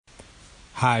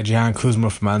Hi, Jon Kuzma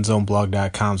from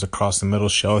EndZoneBlog.com's Across the Middle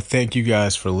show. Thank you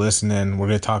guys for listening. We're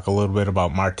going to talk a little bit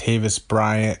about Martavis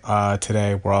Bryant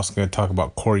today. We're also going to talk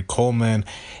about Coleman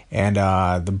and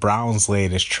the Browns'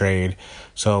 latest trade.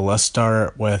 So let's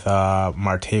start with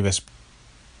Martavis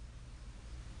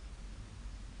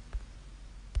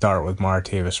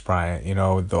Bryant. You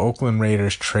know, the Oakland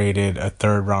Raiders traded a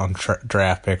third-round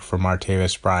draft pick for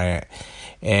Martavis Bryant,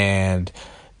 and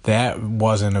that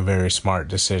wasn't a very smart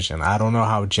decision. I don't know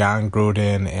how Jon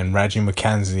Gruden and Reggie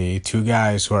McKenzie, two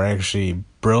guys who are actually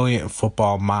brilliant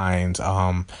football minds,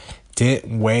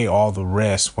 didn't weigh all the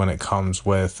risks when it comes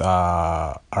with to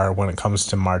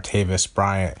Martavis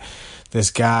Bryant. This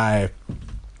guy,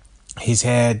 he's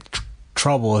had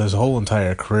trouble his whole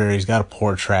entire career. He's got a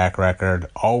poor track record,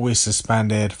 always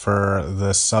suspended for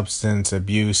the substance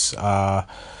abuse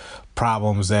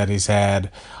problems that he's had.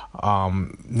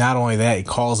 Not only that, he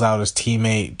calls out his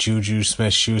teammate Juju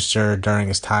Smith-Schuster during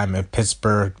his time in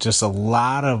Pittsburgh. Just a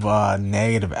lot of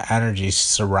negative energy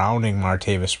surrounding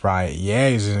Martavis Bryant. Yeah,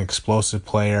 he's an explosive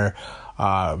player,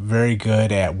 very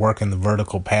good at working the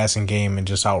vertical passing game and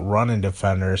just outrunning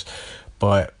defenders,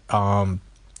 but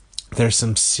there's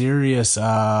some serious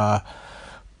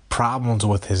problems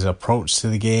with his approach to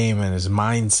the game and his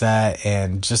mindset,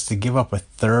 and just to give up a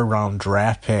third-round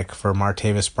draft pick for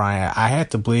Martavis Bryant, I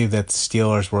had to believe that the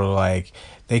Steelers were like,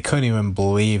 they couldn't even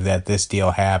believe that this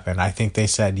deal happened. I think they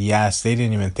said yes. They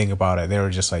didn't even think about it. They were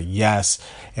just like, yes,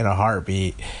 in a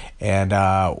heartbeat, and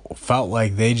felt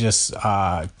like they just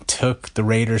took the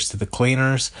Raiders to the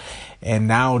cleaners. And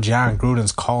now Jon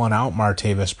Gruden's calling out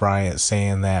Martavis Bryant,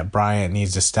 saying that Bryant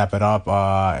needs to step it up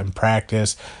in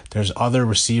practice. There's other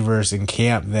receivers in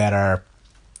camp that are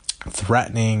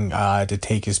threatening to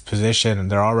take his position,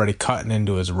 and they're already cutting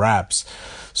into his reps.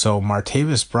 So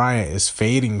Martavis Bryant is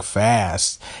fading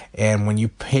fast, and when you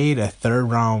paid a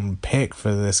third-round pick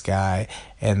for this guy,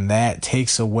 and that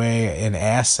takes away an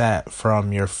asset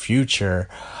from your future,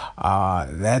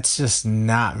 that's just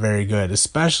not very good,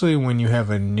 especially when you have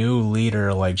a new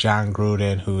leader like Jon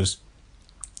Gruden who's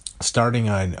starting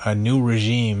a new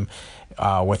regime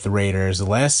with the Raiders. The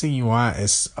last thing you want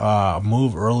is a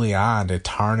move early on to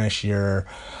tarnish your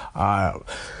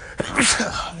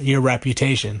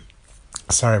reputation.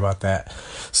 Sorry about that.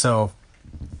 So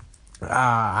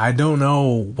I don't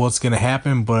know what's going to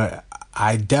happen, but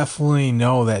I definitely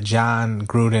know that Jon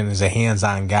Gruden is a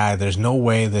hands-on guy. There's no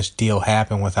way this deal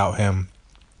happened without him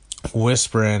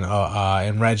whispering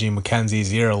in Reggie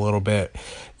McKenzie's ear a little bit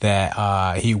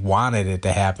that he wanted it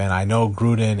to happen. I know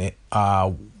Gruden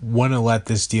wouldn't let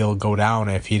this deal go down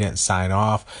if he didn't sign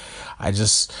off. I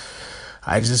just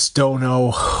don't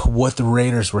know what the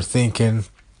Raiders were thinking.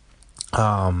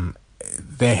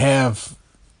 They have,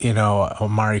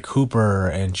 Amari Cooper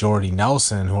and Jordy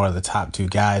Nelson, who are the top two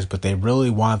guys, but they really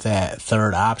want that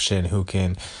third option who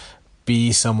can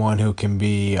be someone who can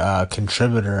be a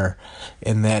contributor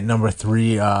in that number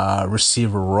 3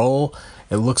 receiver role.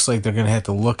 It looks like they're going to have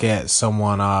to look at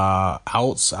someone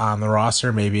else on the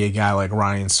roster, maybe a guy like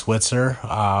Ryan Switzer,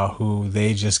 who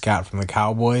they just got from the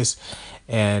Cowboys.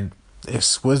 And if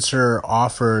Switzer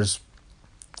offers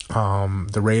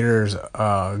the Raiders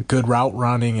good route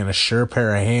running and a sure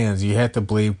pair of hands, you have to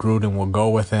believe Gruden will go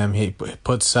with him. He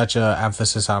puts such a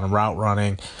emphasis on route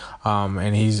running,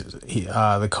 and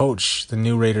the coach, the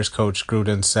new Raiders coach,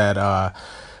 Gruden said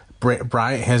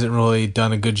Bryant hasn't really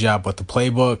done a good job with the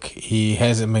playbook. He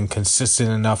hasn't been consistent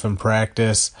enough in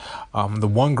practice. The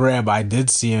one grab I did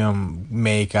see him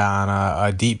make on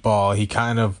a deep ball,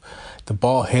 the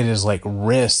ball hit his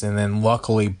wrist and then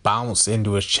luckily bounced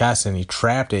into his chest and he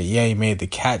trapped it. Yeah, he made the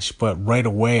catch, but right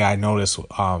away I noticed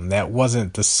that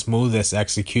wasn't the smoothest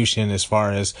execution as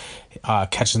far as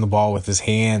catching the ball with his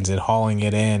hands and hauling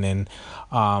it in, and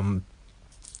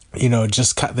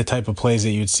just the type of plays that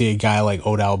you'd see a guy like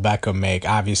Odell Beckham make.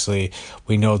 Obviously,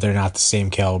 we know they're not the same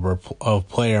caliber of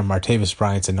player. Martavis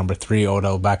Bryant's at number 3,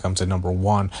 Odell Beckham's at number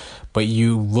 1. But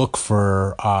you look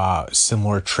for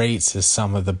similar traits as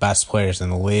some of the best players in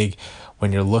the league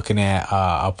when you're looking at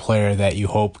a player that you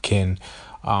hope can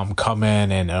come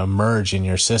in and emerge in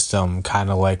your system, kind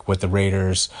of like what the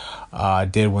Raiders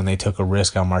did when they took a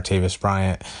risk on Martavis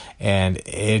Bryant. And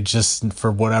it just,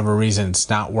 for whatever reason, it's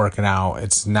not working out.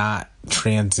 It's not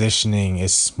transitioning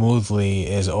as smoothly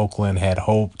as Oakland had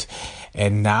hoped.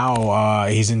 And now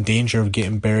he's in danger of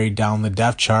getting buried down the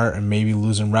depth chart and maybe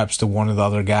losing reps to one of the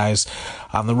other guys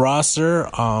on the roster.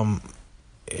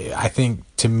 I think,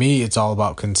 to me, it's all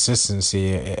about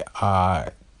consistency.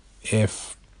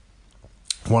 If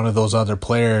one of those other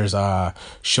players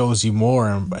shows you more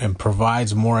and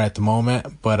provides more at the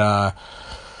moment, but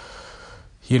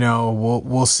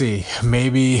we'll see.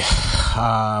 Maybe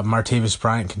Martavis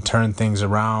Bryant can turn things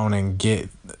around and get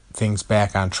things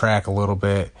back on track a little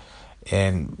bit,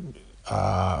 and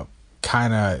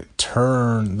kind of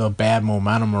turn the bad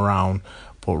momentum around.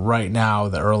 But right now,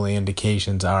 the early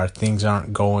indications are things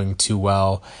aren't going too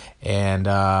well, and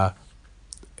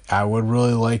I would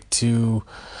really like to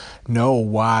know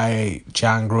why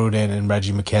John Gruden and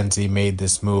Reggie McKenzie made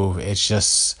this move.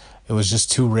 It was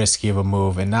just too risky of a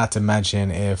move, and not to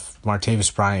mention if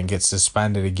Martavis Bryant gets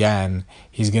suspended again,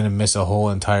 he's going to miss a whole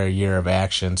entire year of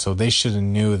action. So they should have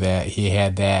knew that he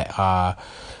had that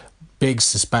big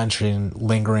suspension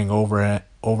lingering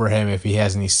over him if he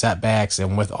has any setbacks,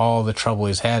 and with all the trouble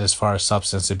he's had as far as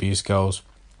substance abuse goes.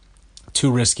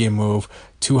 Too risky a move,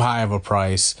 too high of a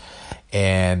price,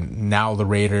 and now the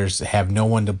Raiders have no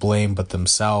one to blame but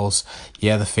themselves.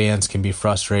 Yeah, the fans can be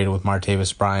frustrated with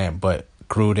Martavis Bryant, but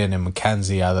Gruden and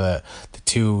McKenzie are the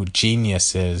two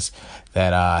geniuses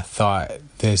that thought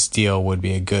this deal would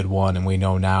be a good one, and we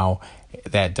know now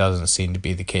that doesn't seem to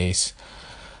be the case.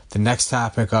 The next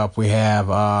topic up, we have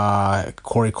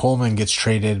Corey Coleman gets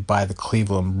traded by the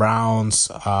Cleveland Browns.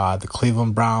 The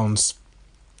Cleveland Browns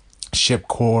ship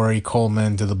Corey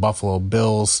Coleman to the Buffalo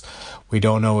Bills. We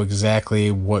don't know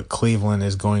exactly what Cleveland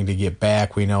is going to get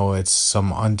back. We know it's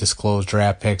some undisclosed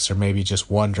draft picks or maybe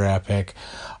just one draft pick.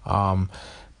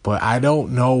 But I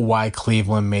don't know why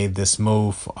Cleveland made this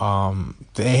move.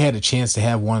 They had a chance to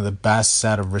have one of the best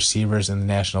set of receivers in the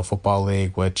National Football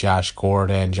League with Josh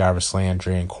Gordon, Jarvis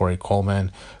Landry, and Corey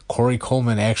Coleman. Corey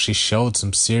Coleman actually showed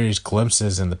some serious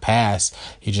glimpses in the past.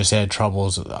 He just had trouble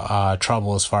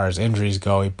as far as injuries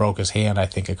go. He broke his hand, I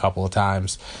think, a couple of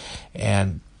times.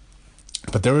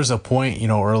 But there was a point,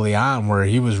 early on where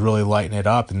he was really lighting it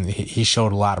up, and he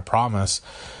showed a lot of promise.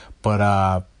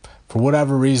 But for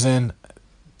whatever reason,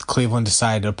 Cleveland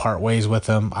decided to part ways with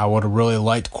him. I would have really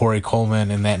liked Corey Coleman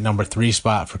in that number 3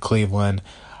 spot for Cleveland.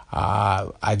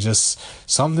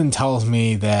 Something tells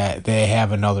me that they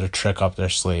have another trick up their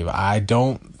sleeve. I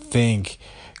don't think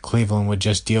Cleveland would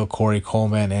just deal Corey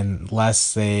Coleman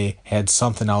unless they had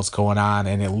something else going on,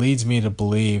 and it leads me to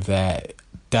believe that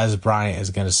Dez Bryant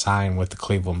is going to sign with the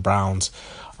Cleveland Browns.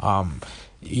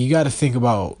 You got to think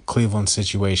about Cleveland's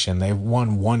situation. They've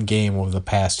won one game over the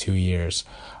past 2 years.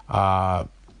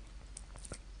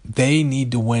 They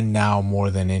need to win now more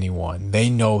than anyone.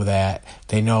 They know that.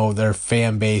 They know their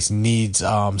fan base needs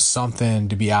something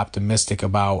to be optimistic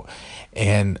about.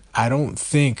 And I don't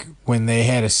think when they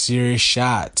had a serious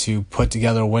shot to put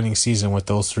together a winning season with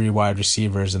those 3 wide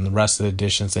receivers and the rest of the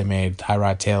additions they made,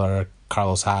 Tyrod Taylor,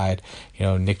 Carlos Hyde,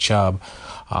 Nick Chubb,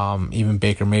 even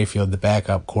Baker Mayfield, the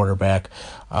backup quarterback,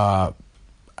 I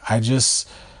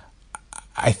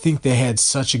think they had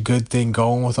such a good thing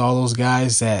going with all those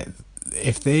guys that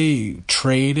if they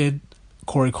traded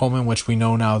Corey Coleman, which we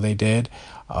know now they did,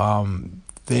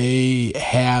 they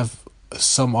have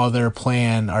some other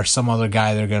plan or some other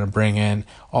guy they're going to bring in.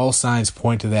 All signs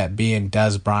point to that being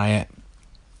Dez Bryant.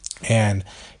 And,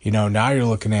 now you're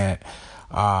looking at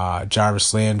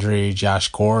Jarvis Landry, Josh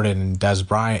Gordon, and Dez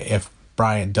Bryant. If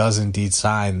Bryant does indeed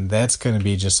sign, that's going to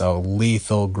be just a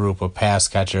lethal group of pass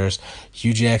catchers.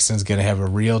 Hugh Jackson's going to have a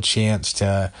real chance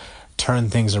to turn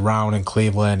things around in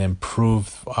Cleveland and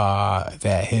prove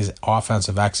that his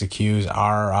offensive executes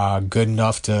are good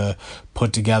enough to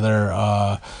put together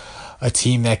a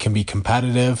team that can be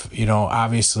competitive.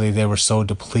 Obviously they were so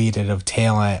depleted of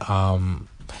talent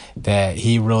that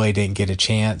he really didn't get a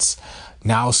chance.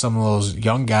 Now some of those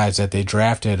young guys that they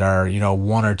drafted are,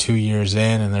 1 or 2 years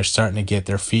in, and they're starting to get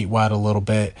their feet wet a little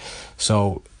bit.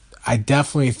 So I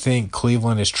definitely think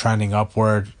Cleveland is trending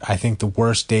upward. I think the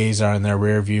worst days are in their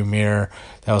rearview mirror.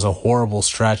 That was a horrible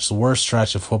stretch, the worst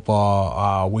stretch of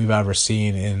football we've ever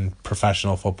seen in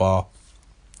professional football.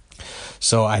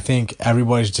 So I think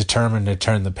everybody's determined to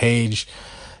turn the page.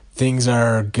 Things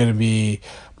are going to be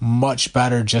much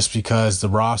better just because the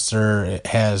roster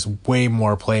has way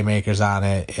more playmakers on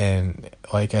it. And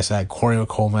like I said, Corey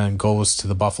Coleman goes to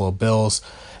the Buffalo Bills.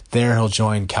 There he'll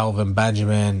join Kelvin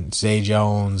Benjamin, Zay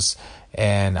Jones,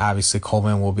 and obviously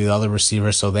Coleman will be the other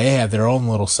receiver. So they have their own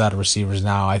little set of receivers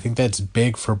now. I think that's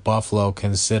big for Buffalo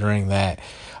considering that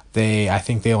I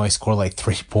think they only scored like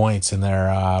 3 points in their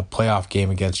playoff game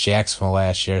against Jacksonville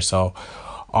last year. So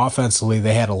offensively,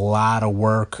 they had a lot of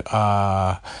work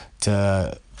to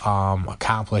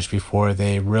accomplish before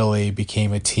they really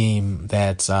became a team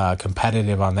that's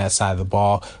competitive on that side of the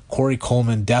ball. Corey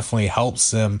Coleman definitely helps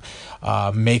them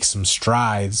make some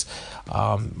strides.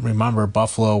 Remember,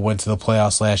 Buffalo went to the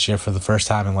playoffs last year for the first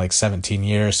time in like 17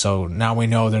 years, so now we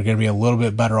know they're going to be a little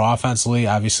bit better offensively.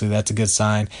 Obviously, that's a good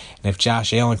sign. And if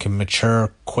Josh Allen can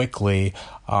mature quickly,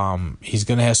 he's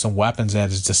going to have some weapons at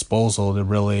his disposal to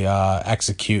really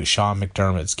execute Sean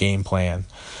McDermott's game plan.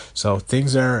 So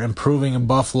things are improving in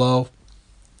Buffalo.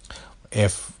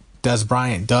 If Des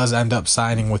Bryant does end up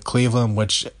signing with Cleveland,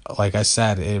 which, like I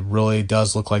said, it really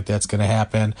does look like that's going to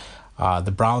happen,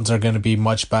 the Browns are going to be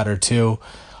much better too.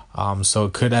 So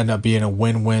it could end up being a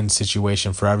win-win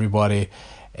situation for everybody.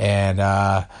 And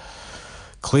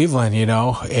Cleveland,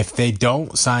 if they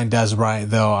don't sign Des Bryant,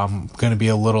 though, I'm going to be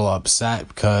a little upset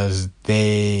because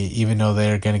even though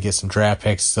they're going to get some draft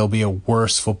picks, they'll be a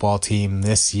worse football team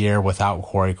this year without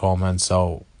Corey Coleman.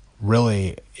 So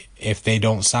really, if they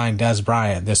don't sign Des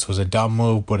Bryant, this was a dumb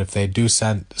move. But if they do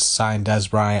sign Des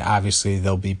Bryant, obviously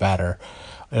they'll be better.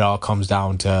 It all comes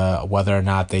down to whether or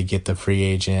not they get the free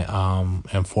agent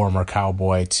and former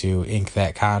Cowboy to ink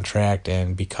that contract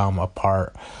and become a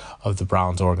part of the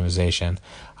Browns organization.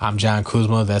 I'm Jon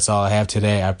Kuzma. That's all I have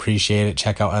today. I appreciate it.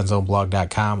 Check out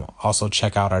endzoneblog.com. Also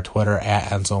check out our Twitter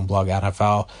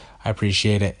 @endzoneblogNFL. I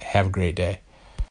appreciate it. Have a great day.